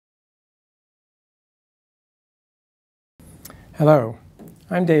Hello,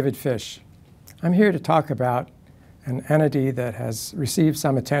 I'm David Fish. I'm here to talk about an entity that has received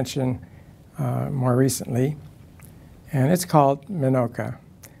some attention more recently, and it's called MINOCA,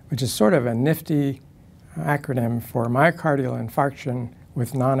 which is sort of a nifty acronym for myocardial infarction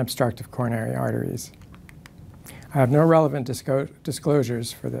with non-obstructive coronary arteries. I have no relevant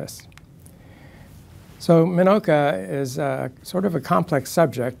disclosures for this. So MINOCA is sort of a complex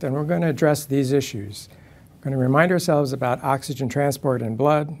subject, and we're going to address these issues. We're going to remind ourselves about oxygen transport in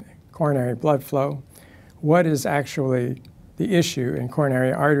blood, coronary blood flow, what is actually the issue in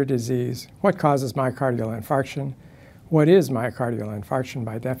coronary artery disease, what causes myocardial infarction, what is myocardial infarction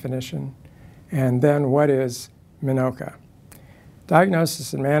by definition, and then what is MINOCA.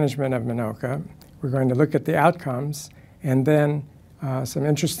 Diagnosis and management of MINOCA, we're going to look at the outcomes, and then some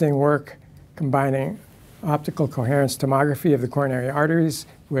interesting work combining optical coherence tomography of the coronary arteries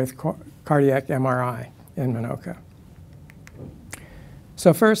with cardiac MRI in MINOCA.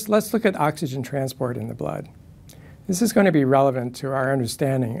 So first, let's look at oxygen transport in the blood. This is going to be relevant to our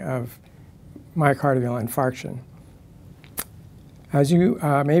understanding of myocardial infarction. As you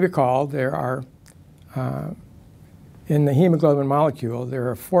may recall, there are, in the hemoglobin molecule, there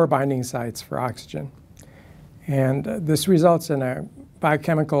are 4 binding sites for oxygen. And this results in a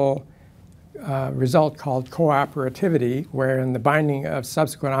biochemical result called cooperativity, wherein the binding of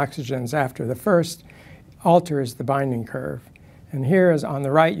subsequent oxygens after the first alters the binding curve. And here is on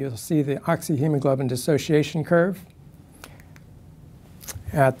the right, you'll see the oxyhemoglobin dissociation curve.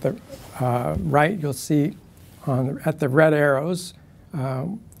 At the right, you'll see at the red arrows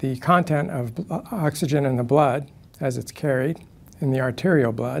the content of oxygen in the blood as it's carried in the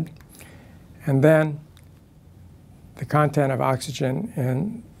arterial blood, and then the content of oxygen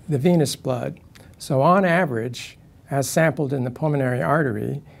in the venous blood. So on average, as sampled in the pulmonary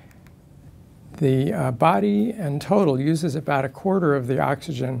artery, the body in total uses about 1/4 of the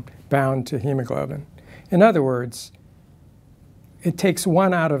oxygen bound to hemoglobin. In other words, it takes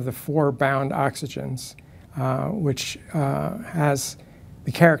 1 out of the 4 bound oxygens, which has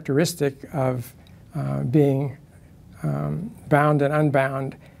the characteristic of being bound and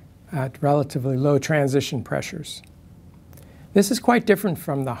unbound at relatively low transition pressures. This is quite different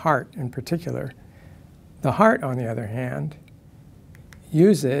from the heart in particular. The heart, on the other hand,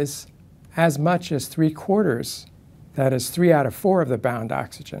 uses as much as 3/4, that is 3 out of 4 of the bound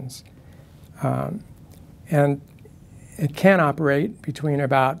oxygens. And it can operate between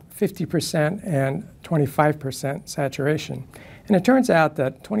about 50% and 25% saturation. And it turns out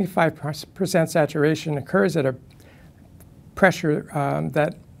that 25% saturation occurs at a pressure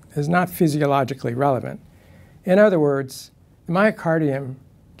that is not physiologically relevant. In other words, the myocardium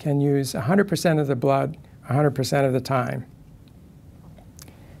can use 100% of the blood 100% of the time.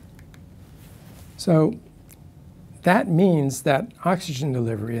 So that means that oxygen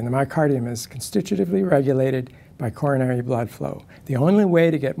delivery in the myocardium is constitutively regulated by coronary blood flow. The only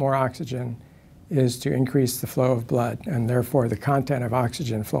way to get more oxygen is to increase the flow of blood and therefore the content of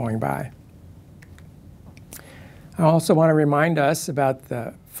oxygen flowing by. I also want to remind us about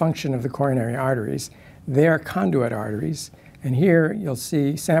the function of the coronary arteries. They are conduit arteries, and here you'll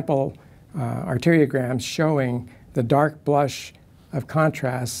see sample arteriograms showing the dark blush of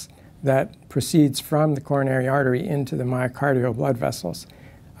contrast that proceeds from the coronary artery into the myocardial blood vessels.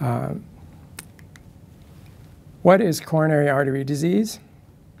 What is coronary artery disease?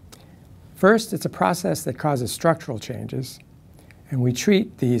 First, it's a process that causes structural changes, and we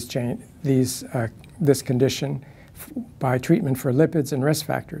treat this condition by treatment for lipids and risk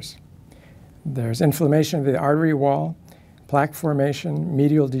factors. There's inflammation of the artery wall, plaque formation,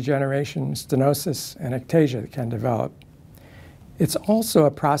 medial degeneration, stenosis, and ectasia that can develop. It's also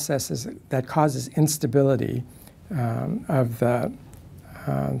a process that causes instability of the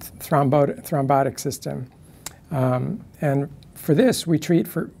thrombotic system. And for this, we treat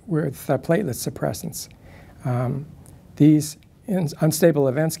with platelet suppressants. These unstable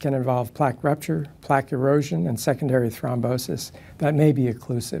events can involve plaque rupture, plaque erosion, and secondary thrombosis that may be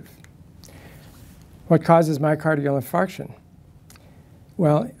occlusive. What causes myocardial infarction?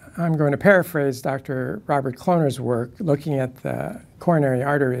 Well, I'm going to paraphrase Dr. Robert Kloner's work looking at the coronary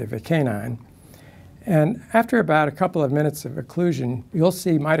artery of a canine. And after about a couple of minutes of occlusion, you'll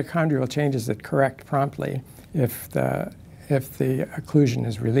see mitochondrial changes that correct promptly if the occlusion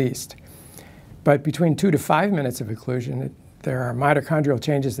is released. But between 2 to 5 minutes of occlusion, there are mitochondrial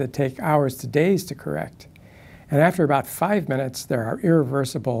changes that take hours to days to correct. And after about 5 minutes, there are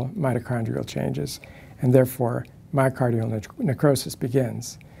irreversible mitochondrial changes, and therefore myocardial necrosis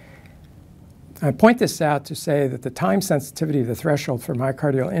begins. I point this out to say that the time sensitivity of the threshold for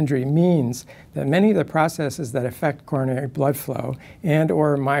myocardial injury means that many of the processes that affect coronary blood flow and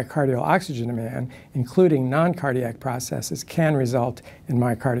or myocardial oxygen demand, including non-cardiac processes, can result in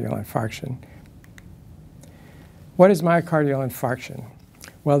myocardial infarction. What is myocardial infarction?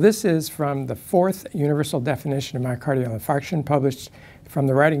 Well, this is from the 4th Universal Definition of Myocardial Infarction, published from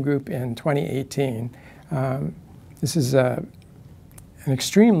the writing group in 2018. This is an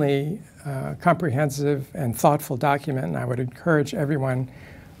extremely comprehensive and thoughtful document, and I would encourage everyone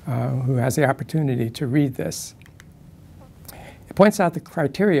who has the opportunity to read this. It points out the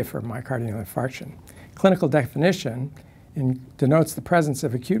criteria for myocardial infarction. Clinical definition denotes the presence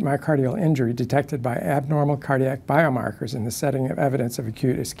of acute myocardial injury detected by abnormal cardiac biomarkers in the setting of evidence of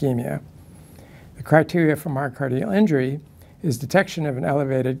acute ischemia. The criteria for myocardial injury is detection of an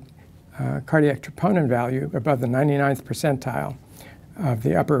elevated cardiac troponin value above the 99th percentile of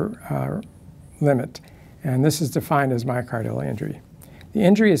the upper limit, and this is defined as myocardial injury. The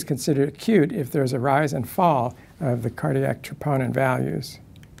injury is considered acute if there is a rise and fall of the cardiac troponin values.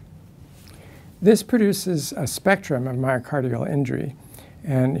 This produces a spectrum of myocardial injury,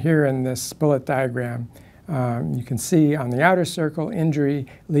 and here in this bullet diagram you can see on the outer circle injury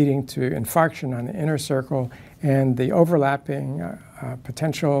leading to infarction on the inner circle, and the overlapping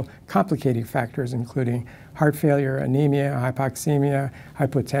potential complicating factors including heart failure, anemia, hypoxemia,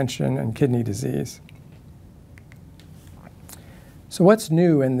 hypotension, and kidney disease. So what's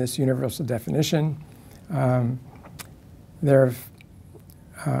new in this universal definition?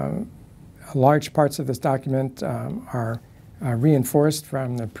 Large parts of this document are reinforced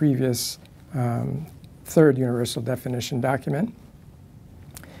from the previous 3rd universal definition document.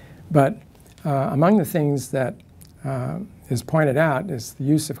 But among the things that is pointed out is the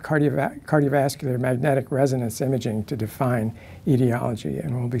use of cardiovascular magnetic resonance imaging to define etiology,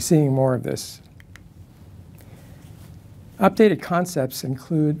 and we'll be seeing more of this. Updated concepts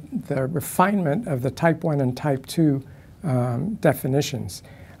include the refinement of the type 1 and type 2 definitions.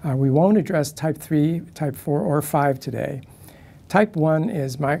 We won't address type 3, type 4, or 5 today. Type 1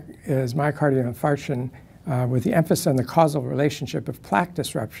 is myocardial infarction with the emphasis on the causal relationship of plaque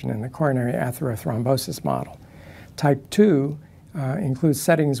disruption in the coronary atherothrombosis model. Type 2 includes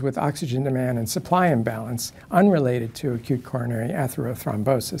settings with oxygen demand and supply imbalance unrelated to acute coronary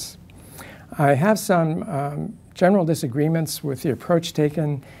atherothrombosis. I have some general disagreements with the approach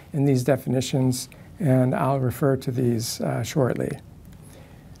taken in these definitions, and I'll refer to these shortly.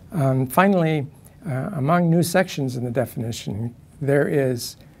 Finally, among new sections in the definition, there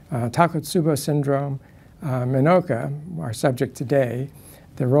is Takotsubo syndrome, MINOCA, our subject today,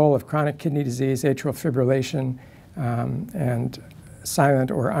 the role of chronic kidney disease, atrial fibrillation, and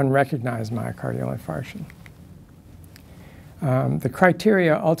silent or unrecognized myocardial infarction. The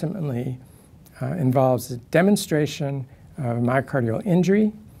criteria ultimately involves the demonstration of myocardial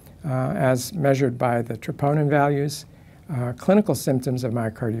injury as measured by the troponin values, clinical symptoms of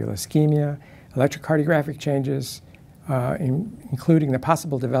myocardial ischemia, electrocardiographic changes, including the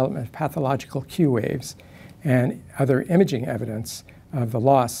possible development of pathological Q waves, and other imaging evidence of the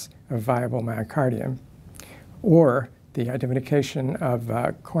loss of viable myocardium, or the identification of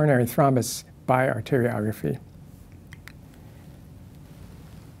coronary thrombus by arteriography.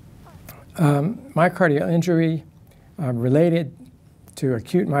 Myocardial injury related to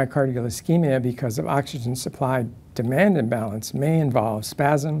acute myocardial ischemia because of oxygen supply demand imbalance may involve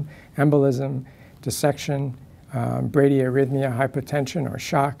spasm, embolism, dissection, bradyarrhythmia, hypotension or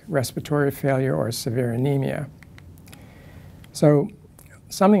shock, respiratory failure, or severe anemia. So,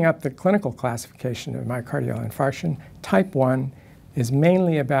 summing up the clinical classification of myocardial infarction, type 1 is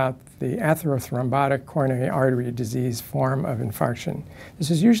mainly about the atherothrombotic coronary artery disease form of infarction.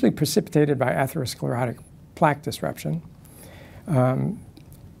 This is usually precipitated by atherosclerotic plaque disruption.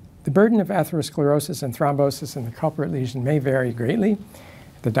 The burden of atherosclerosis and thrombosis in the culprit lesion may vary greatly.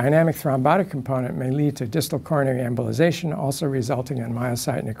 The dynamic thrombotic component may lead to distal coronary embolization, also resulting in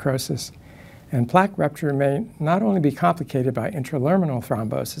myocyte necrosis. And plaque rupture may not only be complicated by intraluminal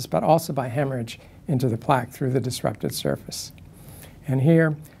thrombosis, but also by hemorrhage into the plaque through the disrupted surface. And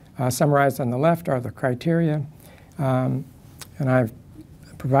here, summarized on the left, are the criteria. And I've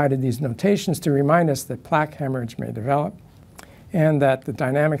provided these notations to remind us that plaque hemorrhage may develop, and that the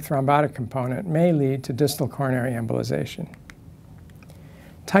dynamic thrombotic component may lead to distal coronary embolization.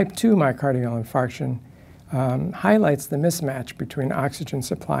 Type 2 myocardial infarction highlights the mismatch between oxygen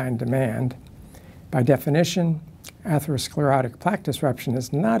supply and demand. By definition, atherosclerotic plaque disruption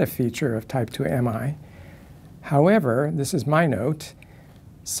is not a feature of type 2 MI. However, this is my note,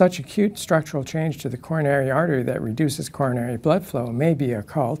 such acute structural change to the coronary artery that reduces coronary blood flow may be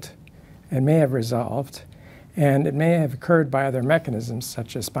occult, it may have resolved, and it may have occurred by other mechanisms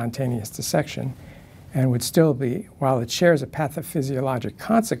such as spontaneous dissection, and would still be, while it shares a pathophysiologic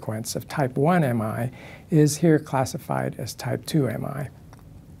consequence of type 1 MI, is here classified as type 2 MI.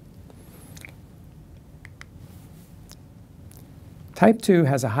 Type 2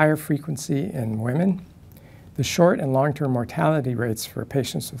 has a higher frequency in women. The short and long-term mortality rates for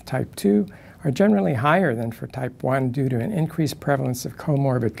patients with type 2 are generally higher than for type 1 due to an increased prevalence of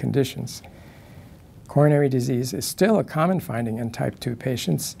comorbid conditions. Coronary disease is still a common finding in type 2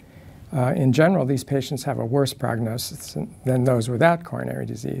 patients. In general, these patients have a worse prognosis than those without coronary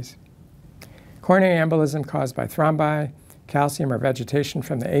disease. Coronary embolism caused by thrombi, calcium or vegetation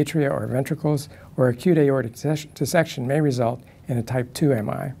from the atria or ventricles, or acute aortic dissection may result in a type 2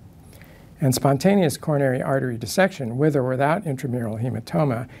 MI. And spontaneous coronary artery dissection, with or without intramural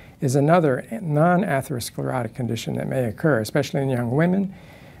hematoma, is another non-atherosclerotic condition that may occur, especially in young women,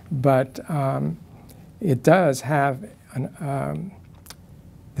 but it does have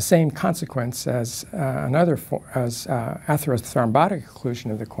the same consequence as atherothrombotic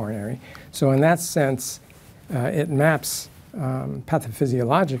occlusion of the coronary. So in that sense, it maps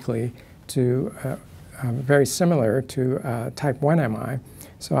pathophysiologically to very similar to type 1 MI.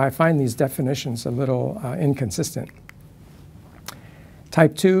 So I find these definitions a little inconsistent.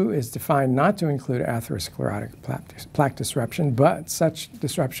 Type 2 is defined not to include atherosclerotic plaque disruption, but such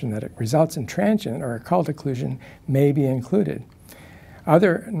disruption that it results in transient or occult occlusion may be included.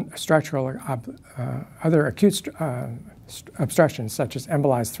 Other acute obstructions, such as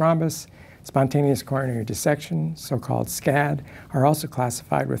embolized thrombus, spontaneous coronary dissection, so-called SCAD, are also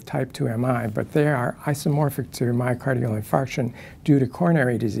classified with type 2 MI, but they are isomorphic to myocardial infarction due to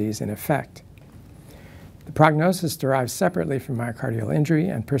coronary disease in effect. The prognosis derives separately from myocardial injury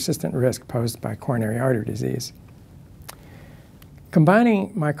and persistent risk posed by coronary artery disease.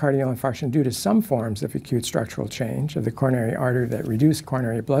 Combining myocardial infarction due to some forms of acute structural change of the coronary artery that reduce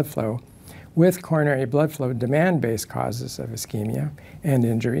coronary blood flow with coronary blood flow demand-based causes of ischemia and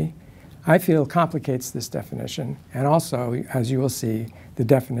injury, I feel complicates this definition, and also, as you will see, the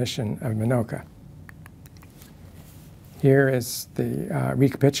definition of MINOCA. Here is the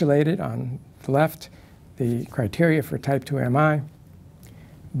recapitulated on the left, the criteria for type 2 MI,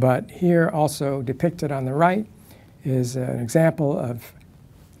 but here also depicted on the right is an example of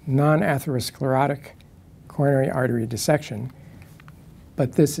non-atherosclerotic coronary artery dissection,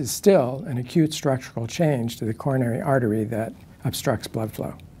 but this is still an acute structural change to the coronary artery that obstructs blood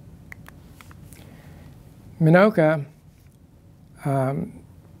flow. MINOCA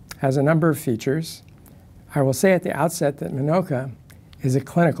has a number of features. I will say at the outset that MINOCA is a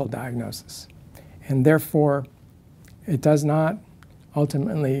clinical diagnosis, and therefore it does not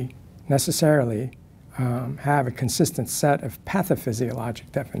ultimately necessarily have a consistent set of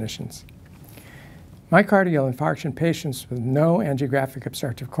pathophysiologic definitions. Myocardial infarction patients with no angiographic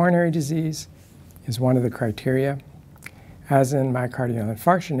obstructive coronary disease is one of the criteria. As in myocardial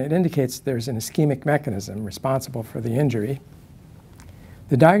infarction, it indicates there's an ischemic mechanism responsible for the injury.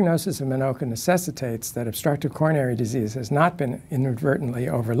 The diagnosis of MINOCA necessitates that obstructive coronary disease has not been inadvertently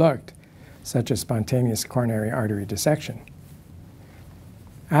overlooked, such as spontaneous coronary artery dissection.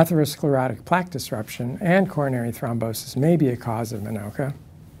 Atherosclerotic plaque disruption and coronary thrombosis may be a cause of MINOCA,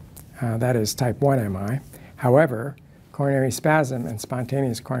 that is type 1 MI. However, coronary spasm and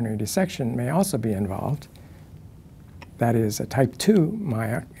spontaneous coronary dissection may also be involved, that is a type 2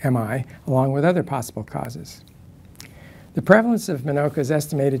 MI, along with other possible causes. The prevalence of MINOCA is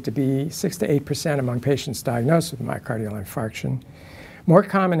estimated to be 6 to 8% among patients diagnosed with myocardial infarction, more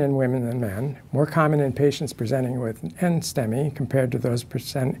common in women than men, more common in patients presenting with NSTEMI compared to those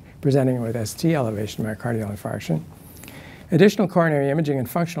presenting with ST elevation myocardial infarction. Additional coronary imaging and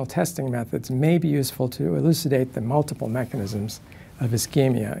functional testing methods may be useful to elucidate the multiple mechanisms of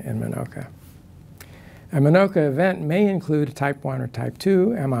ischemia in MINOCA. A MINOCA event may include a type 1 or type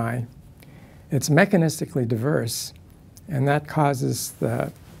 2 MI. It's mechanistically diverse, and that causes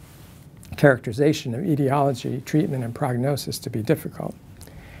the characterization of etiology, treatment, and prognosis to be difficult,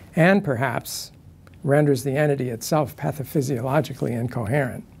 and perhaps renders the entity itself pathophysiologically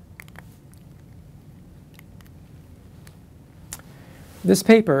incoherent. This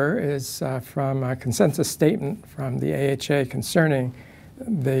paper is from a consensus statement from the AHA concerning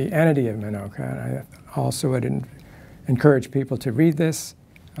the entity of MINOCA, and I also would encourage people to read this.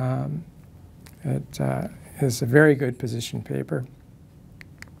 It is a very good position paper.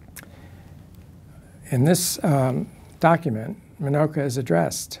 In this document, MINOCA is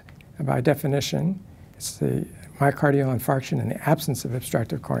addressed by definition. It's the myocardial infarction in the absence of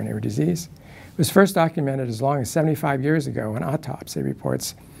obstructive coronary disease. It was first documented as long as 75 years ago in autopsy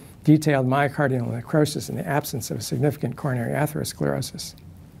reports detailed myocardial necrosis in the absence of a significant coronary atherosclerosis.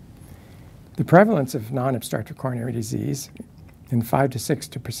 The prevalence of non-obstructive coronary disease in 5 to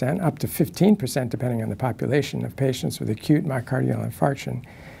 6% up to 15%, depending on the population of patients with acute myocardial infarction,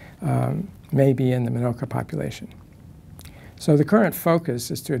 may be in the MINOCA population. So the current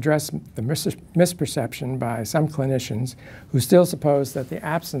focus is to address the misperception by some clinicians who still suppose that the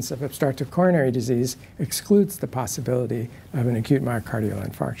absence of obstructive coronary disease excludes the possibility of an acute myocardial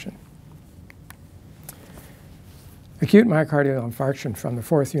infarction. Acute myocardial infarction from the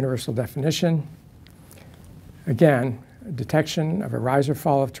fourth universal definition, again, detection of a rise or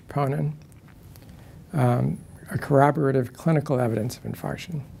fall of troponin, a corroborative clinical evidence of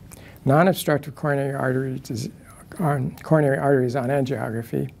infarction. Non-obstructive coronary arteries on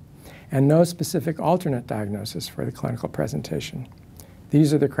angiography, and no specific alternate diagnosis for the clinical presentation.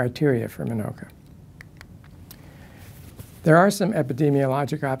 These are the criteria for MINOCA. There are some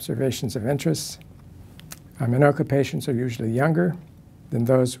epidemiologic observations of interest. MINOCA patients are usually younger than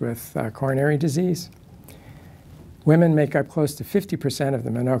those with coronary disease. Women make up close to 50% of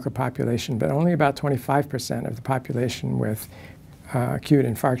the MINOCA population, but only about 25% of the population with acute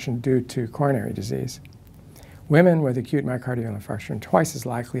infarction due to coronary disease. Women with acute myocardial infarction are twice as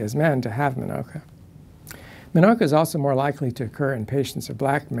likely as men to have MINOCA. MINOCA is also more likely to occur in patients of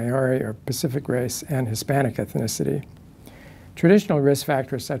Black, Maori, or Pacific race and Hispanic ethnicity. Traditional risk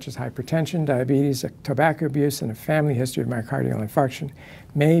factors such as hypertension, diabetes, tobacco abuse, and a family history of myocardial infarction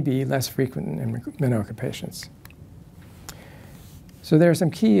may be less frequent in MINOCA patients. So there are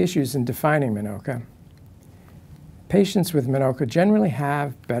some key issues in defining MINOCA. Patients with MINOCA generally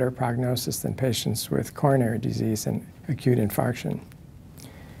have better prognosis than patients with coronary disease and acute infarction.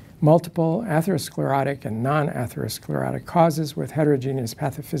 Multiple atherosclerotic and non-atherosclerotic causes with heterogeneous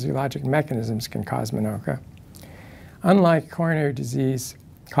pathophysiologic mechanisms can cause MINOCA. Unlike coronary disease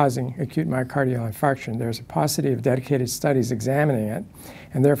causing acute myocardial infarction, there's a paucity of dedicated studies examining it,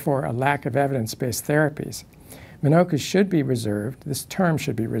 and therefore a lack of evidence-based therapies. MINOCA should be reserved, this term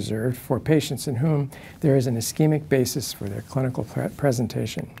should be reserved, for patients in whom there is an ischemic basis for their clinical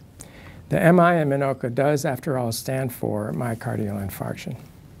presentation. The MI in MINOCA does, after all, stand for myocardial infarction.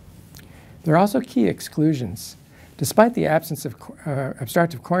 There are also key exclusions. Despite the absence of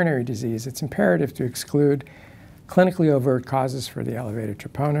obstructive coronary disease, it's imperative to exclude clinically overt causes for the elevated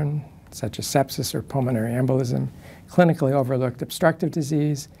troponin, such as sepsis or pulmonary embolism, clinically overlooked obstructive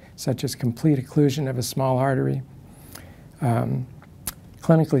disease, such as complete occlusion of a small artery,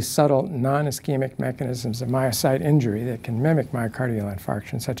 clinically subtle non-ischemic mechanisms of myocyte injury that can mimic myocardial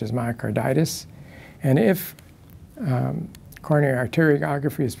infarction, such as myocarditis, and if coronary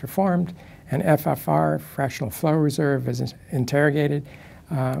arteriography is performed and FFR, fractional flow reserve, is interrogated,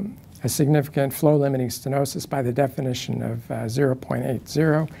 a significant flow-limiting stenosis by the definition of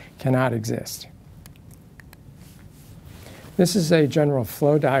 0.80 cannot exist. This is a general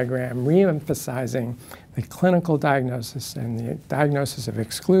flow diagram re-emphasizing the clinical diagnosis and the diagnosis of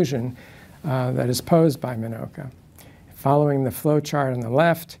exclusion that is posed by MINOCA. Following the flow chart on the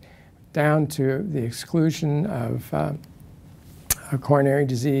left down to the exclusion of coronary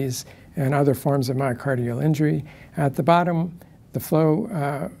disease and other forms of myocardial injury. At the bottom, the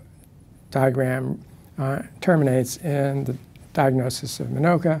flow diagram terminates in the diagnosis of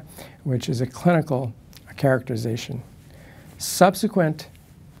MINOCA, which is a clinical characterization. Subsequent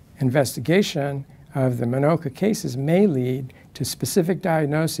investigation of the MINOCA cases may lead to specific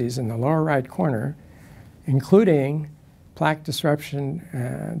diagnoses in the lower right corner, including plaque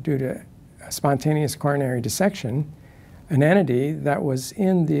disruption due to spontaneous coronary dissection, an entity that was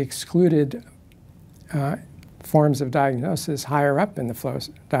in the excluded forms of diagnosis higher up in the flow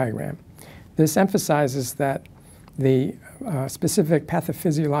diagram. This emphasizes that the specific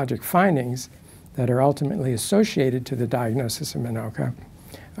pathophysiologic findings that are ultimately associated to the diagnosis of MINOCA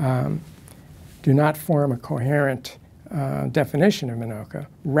do not form a coherent definition of MINOCA.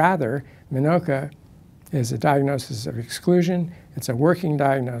 Rather, MINOCA is a diagnosis of exclusion. It's a working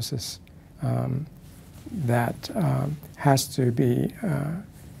diagnosis that has to be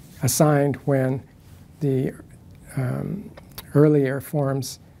assigned when the earlier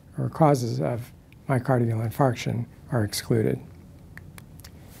forms or causes of myocardial infarction are excluded.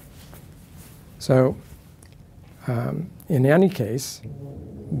 So in any case,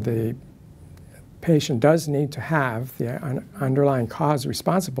 the patient does need to have the underlying cause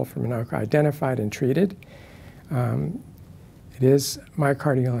responsible for MINOCA identified and treated. It is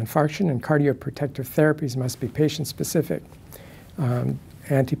myocardial infarction, and cardioprotective therapies must be patient-specific.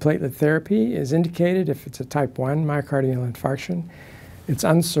 Antiplatelet therapy is indicated if it's a type 1 myocardial infarction. It's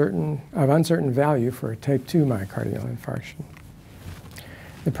of uncertain value for a type 2 myocardial infarction.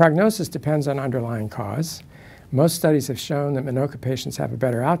 The prognosis depends on underlying cause. Most studies have shown that MINOCA patients have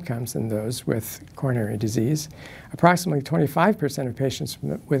better outcomes than those with coronary disease. Approximately 25% of patients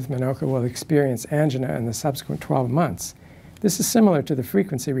with MINOCA will experience angina in the subsequent 12 months. This is similar to the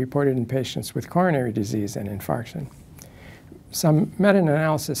frequency reported in patients with coronary disease and infarction. Some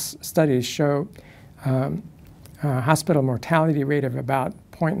meta-analysis studies show a hospital mortality rate of about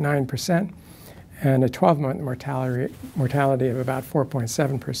 0.9% and a 12-month mortality of about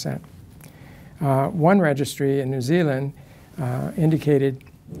 4.7%. One registry in New Zealand indicated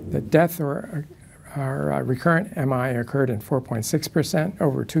that death or recurrent MI occurred in 4.6%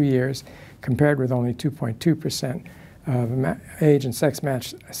 over 2 years, compared with only 2.2% of age and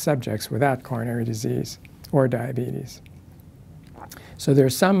sex-matched subjects without coronary disease or diabetes. So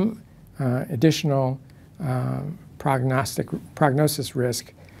there's some additional prognosis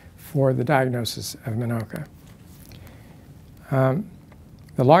risk for the diagnosis of MINOCA.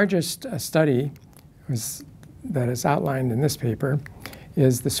 The largest study that is outlined in this paper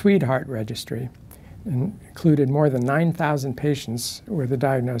is the Sweetheart Registry, and included more than 9,000 patients with a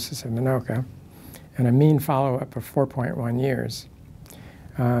diagnosis of MINOCA and a mean follow-up of 4.1 years.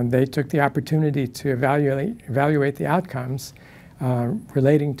 They took the opportunity to evaluate the outcomes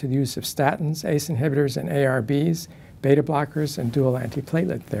relating to the use of statins, ACE inhibitors, and ARBs, beta blockers, and dual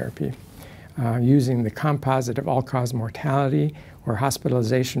antiplatelet therapy, using the composite of all-cause mortality or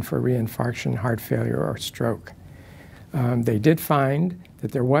hospitalization for reinfarction, heart failure, or stroke. They did find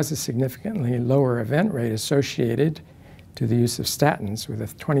that there was a significantly lower event rate associated to the use of statins, with a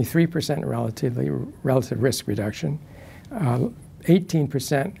 23% relative risk reduction,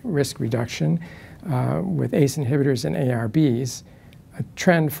 18% risk reduction with ACE inhibitors and ARBs, a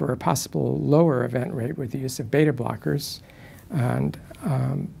trend for a possible lower event rate with the use of beta blockers. And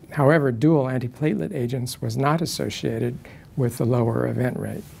however, dual antiplatelet agents was not associated with the lower event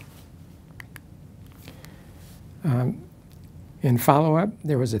rate. In follow-up,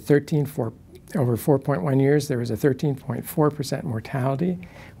 there was a over 4.1 years, there was a 13.4% mortality,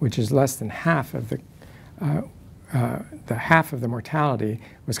 which is less than half of the mortality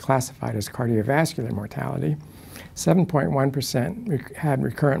was classified as cardiovascular mortality. 7.1% had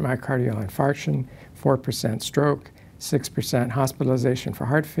recurrent myocardial infarction, 4% stroke, 6% hospitalization for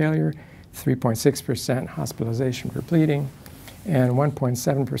heart failure, 3.6% hospitalization for bleeding, and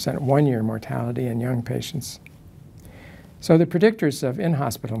 1.7% one-year mortality in young patients. So the predictors of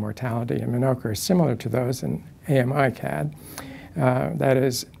in-hospital mortality in MINOCA are similar to those in AMI-CAD. That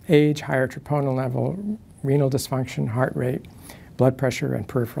is age, higher troponin level, renal dysfunction, heart rate, blood pressure, and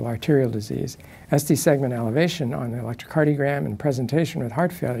peripheral arterial disease. ST segment elevation on the electrocardiogram and presentation with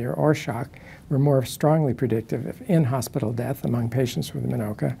heart failure or shock were more strongly predictive of in-hospital death among patients with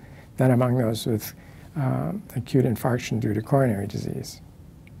MINOCA than among those with acute infarction due to coronary disease.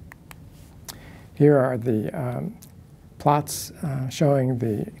 Here are the plots showing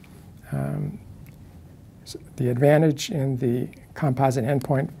the advantage in the composite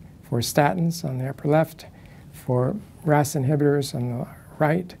endpoint for statins on the upper left, for RAS inhibitors on the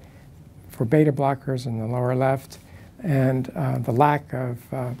right, for beta blockers on the lower left, and the lack of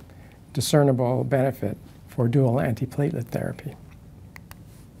discernible benefit for dual antiplatelet therapy.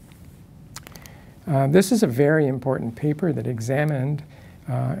 This is a very important paper that examined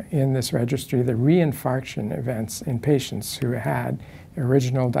in this registry the reinfarction events in patients who had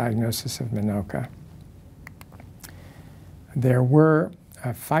original diagnosis of MINOCA. There were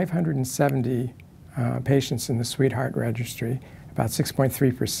 570 patients in the Sweetheart Registry, about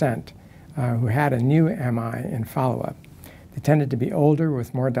 6.3%, who had a new MI in follow-up. They tended to be older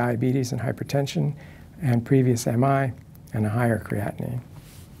with more diabetes and hypertension and previous MI and a higher creatinine.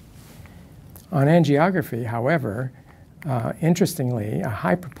 On angiography, however, interestingly, a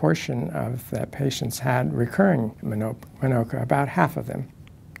high proportion of the patients had recurring MINOCA, about half of them.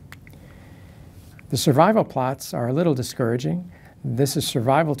 The survival plots are a little discouraging. This is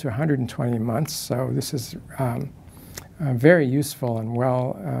survival to 120 months, so this is a very useful and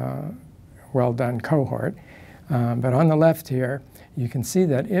well done cohort. But on the left here, you can see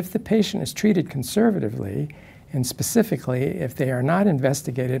that if the patient is treated conservatively, and specifically if they are not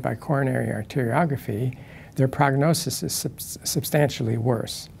investigated by coronary arteriography, their prognosis is substantially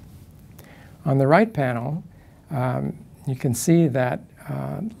worse. On the right panel, you can see that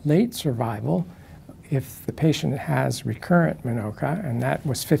late survival, if the patient has recurrent MINOCA, and that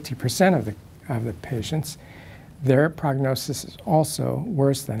was 50% of the patients, their prognosis is also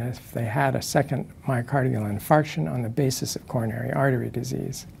worse than if they had a second myocardial infarction on the basis of coronary artery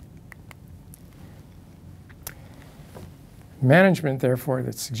disease. Management, therefore,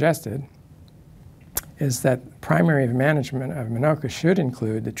 that's suggested is that primary management of MINOCA should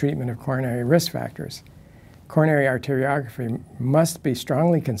include the treatment of coronary risk factors. Coronary arteriography must be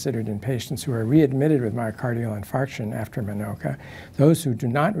strongly considered in patients who are readmitted with myocardial infarction after MINOCA. Those who do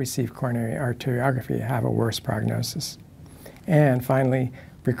not receive coronary arteriography have a worse prognosis. And finally,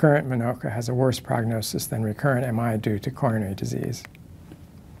 recurrent MINOCA has a worse prognosis than recurrent MI due to coronary disease.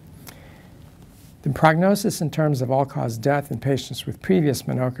 The prognosis in terms of all-cause death in patients with previous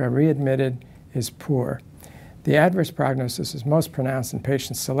MINOCA readmitted is poor. The adverse prognosis is most pronounced in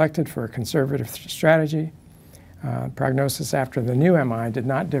patients selected for a conservative strategy. Prognosis after the new MI did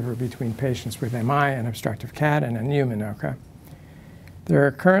not differ between patients with MI and obstructive CAD and a new MINOCA. There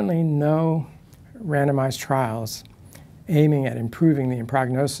are currently no randomized trials aiming at improving the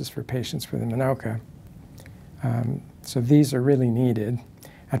prognosis for patients with a MINOCA. So these are really needed.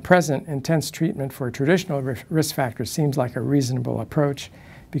 At present, intense treatment for traditional risk factors seems like a reasonable approach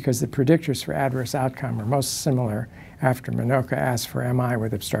because the predictors for adverse outcome are most similar after MINOCA as for MI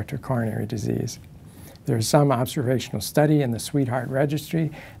with obstructive coronary disease. There is some observational study in the Sweetheart Registry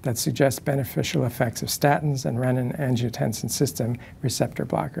that suggests beneficial effects of statins and renin-angiotensin system receptor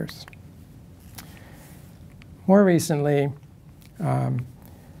blockers. More recently,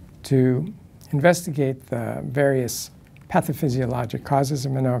 to investigate the various pathophysiologic causes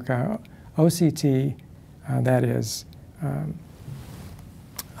of MINOCA, OCT, that is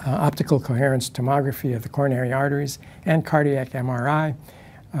optical coherence tomography of the coronary arteries, and cardiac MRI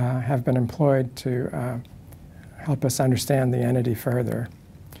have been employed to help us understand the entity further.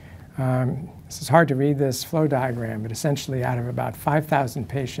 This is hard to read this flow diagram, but essentially out of about 5,000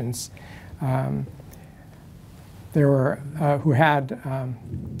 patients there were who had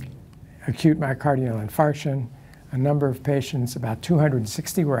acute myocardial infarction. A number of patients, about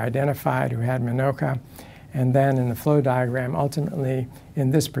 260, were identified who had MINOCA. And then in the flow diagram, ultimately,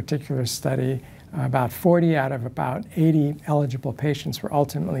 in this particular study, about 40 out of about 80 eligible patients were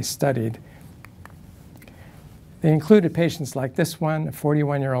ultimately studied. They included patients like this one, a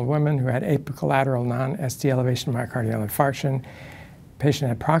 41-year-old woman who had apicolateral non-ST elevation myocardial infarction. The patient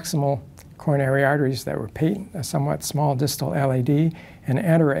had proximal coronary arteries that were patent, a somewhat small distal LAD, and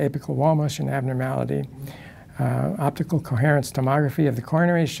anteroapical wall motion abnormality. Optical coherence tomography of the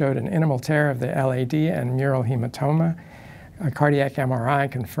coronaries showed an intimal tear of the LAD and mural hematoma. A cardiac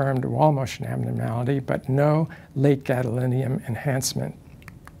MRI confirmed wall motion abnormality, but no late gadolinium enhancement.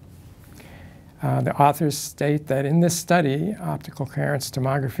 The authors state that in this study, optical coherence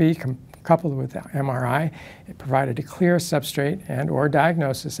tomography coupled with MRI, it provided a clear substrate and/or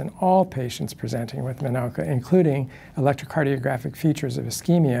diagnosis in all patients presenting with MINOCA, including electrocardiographic features of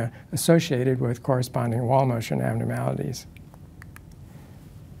ischemia associated with corresponding wall motion abnormalities.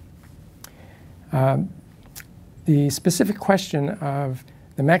 The specific question of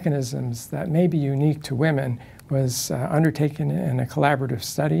the mechanisms that may be unique to women was undertaken in a collaborative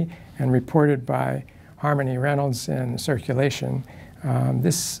study and reported by Harmony Reynolds in Circulation.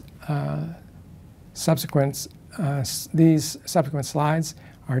 These subsequent slides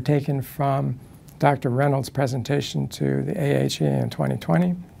are taken from Dr. Reynolds' presentation to the AHA in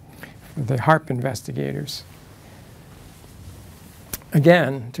 2020 for the HARP investigators.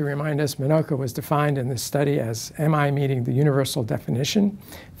 Again, to remind us, MINOCA was defined in this study as MI meeting the universal definition,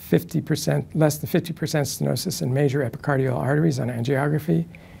 less than 50% stenosis in major epicardial arteries on angiography,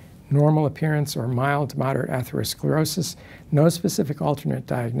 normal appearance or mild to moderate atherosclerosis, no specific alternate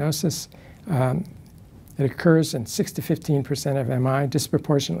diagnosis. It occurs in 6 to 15% of MI,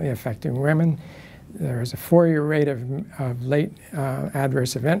 disproportionately affecting women. There is a 4-year rate of late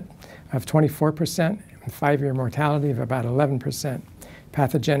adverse event of 24%, and 5-year mortality of about 11%.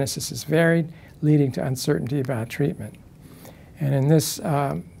 Pathogenesis is varied, leading to uncertainty about treatment. And in this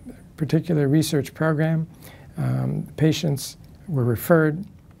particular research program, patients were referred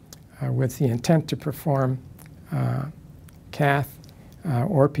with the intent to perform cath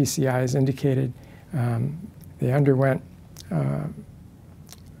or PCI as indicated. They underwent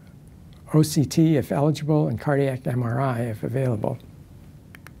OCT if eligible and cardiac MRI if available.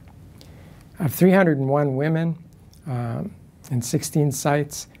 Of 301 women in 16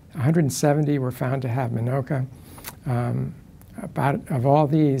 sites, 170 were found to have MINOCA. Of all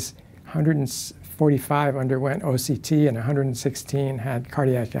these, 145 underwent OCT and 116 had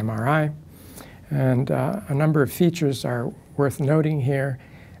cardiac MRI. And a number of features are worth noting here.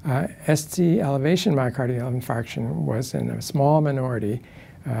 ST elevation myocardial infarction was in a small minority,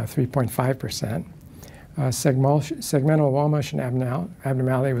 3.5%. Segmental wall motion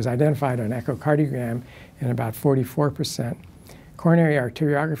abnormality was identified on echocardiogram in about 44%. Coronary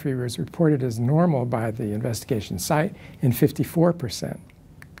arteriography was reported as normal by the investigation site in 54%.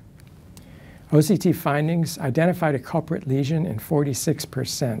 OCT findings identified a culprit lesion in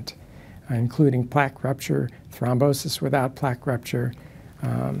 46%, including plaque rupture, thrombosis without plaque rupture,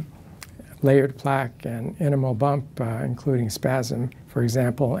 layered plaque, and intimal bump, including spasm, for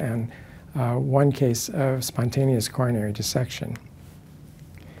example, and one case of spontaneous coronary dissection.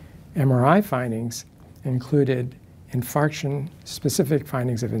 MRI findings included infarction, specific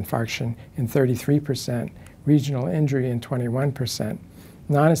findings of infarction in 33%, regional injury in 21%,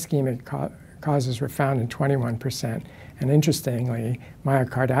 non-ischemic causes were found in 21%, and interestingly,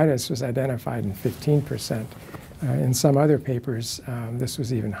 myocarditis was identified in 15%. In some other papers, this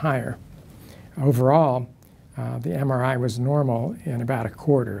was even higher. Overall, the MRI was normal in about a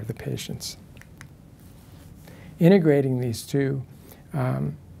quarter of the patients. Integrating these two,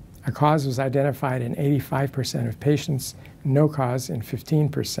 a cause was identified in 85% of patients, no cause in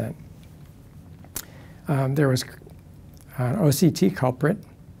 15%. There was an OCT culprit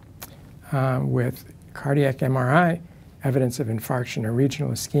with cardiac MRI evidence of infarction or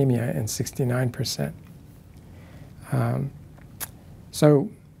regional ischemia in 69%. So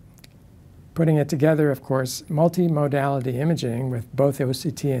putting it together, of course, multimodality imaging with both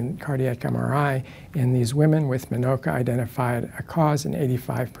OCT and cardiac MRI in these women with MINOCA identified a cause in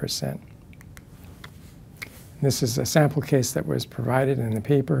 85%. This is a sample case that was provided in the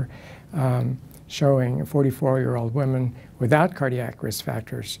paper showing a 44-year-old woman without cardiac risk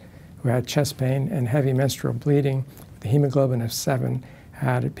factors who had chest pain and heavy menstrual bleeding with a hemoglobin of 7,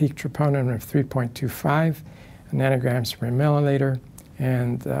 had a peak troponin of 3.25 nanograms per milliliter,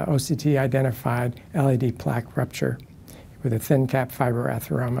 and OCT identified LAD plaque rupture with a thin cap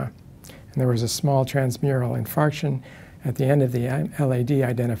fibroatheroma. And there was a small transmural infarction at the end of the LAD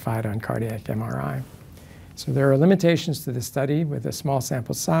identified on cardiac MRI. So there are limitations to the study with a small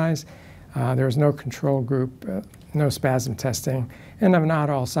sample size. There was no control group, no spasm testing, and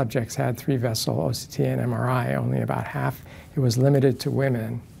not all subjects had 3-vessel OCT and MRI, only about half. It was limited to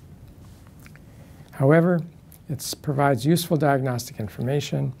women. However, it provides useful diagnostic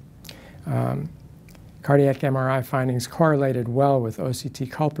information. Cardiac MRI findings correlated well with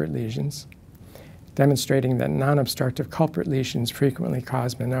OCT culprit lesions, demonstrating that non-obstructive culprit lesions frequently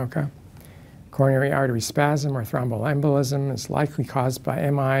cause MINOCA. Coronary artery spasm or thromboembolism is likely caused by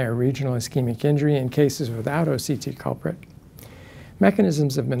MI or regional ischemic injury in cases without OCT culprit.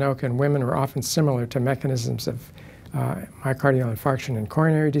 Mechanisms of MINOCA in women are often similar to mechanisms of myocardial infarction and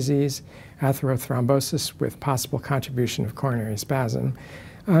coronary disease, atherothrombosis with possible contribution of coronary spasm.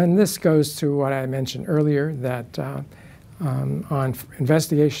 And this goes to what I mentioned earlier, that on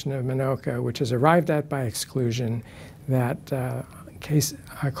investigation of MINOCA, which is arrived at by exclusion, that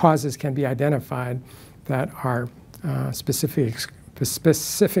causes can be identified that are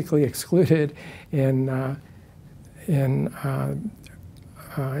specifically excluded in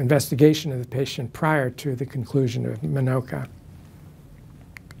investigation of the patient prior to the conclusion of MINOCA.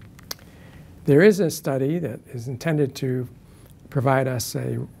 There is a study that is intended to provide us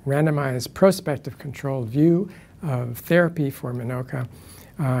a randomized prospective controlled view of therapy for MINOCA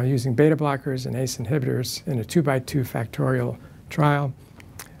using beta blockers and ACE inhibitors in a 2x2 factorial trial.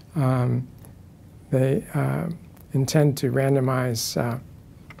 They intend to randomize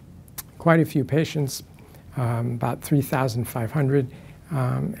quite a few patients, about 3,500,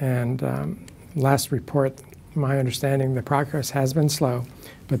 and last report, my understanding, the progress has been slow,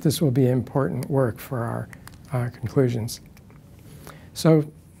 but this will be important work for our conclusions. So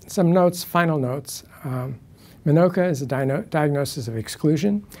some notes, final notes. MINOCA is a diagnosis of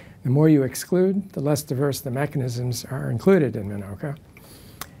exclusion. The more you exclude, the less diverse the mechanisms are included in MINOCA.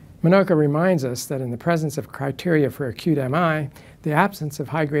 MINOCA reminds us that in the presence of criteria for acute MI, the absence of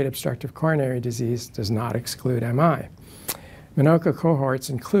high-grade obstructive coronary disease does not exclude MI. MINOCA cohorts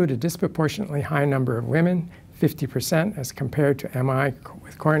include a disproportionately high number of women, 50%, as compared to MI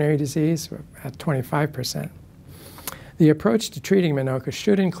with coronary disease at 25%. The approach to treating MINOCA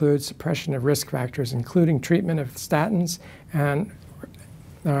should include suppression of risk factors, including treatment of statins and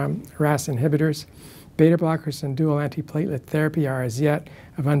RAS inhibitors. Beta blockers and dual antiplatelet therapy are as yet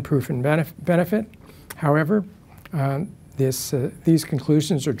of unproven benefit. However, these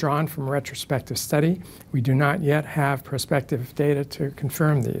conclusions are drawn from a retrospective study. We do not yet have prospective data to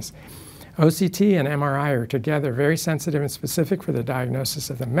confirm these. OCT and MRI are together very sensitive and specific for the diagnosis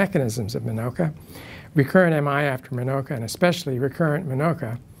of the mechanisms of MINOCA. Recurrent MI after MINOCA, and especially recurrent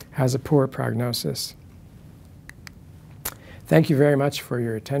MINOCA, has a poor prognosis. Thank you very much for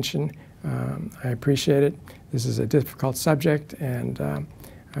your attention. I appreciate it. This is a difficult subject, and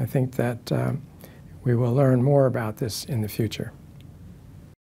I think that we will learn more about this in the future.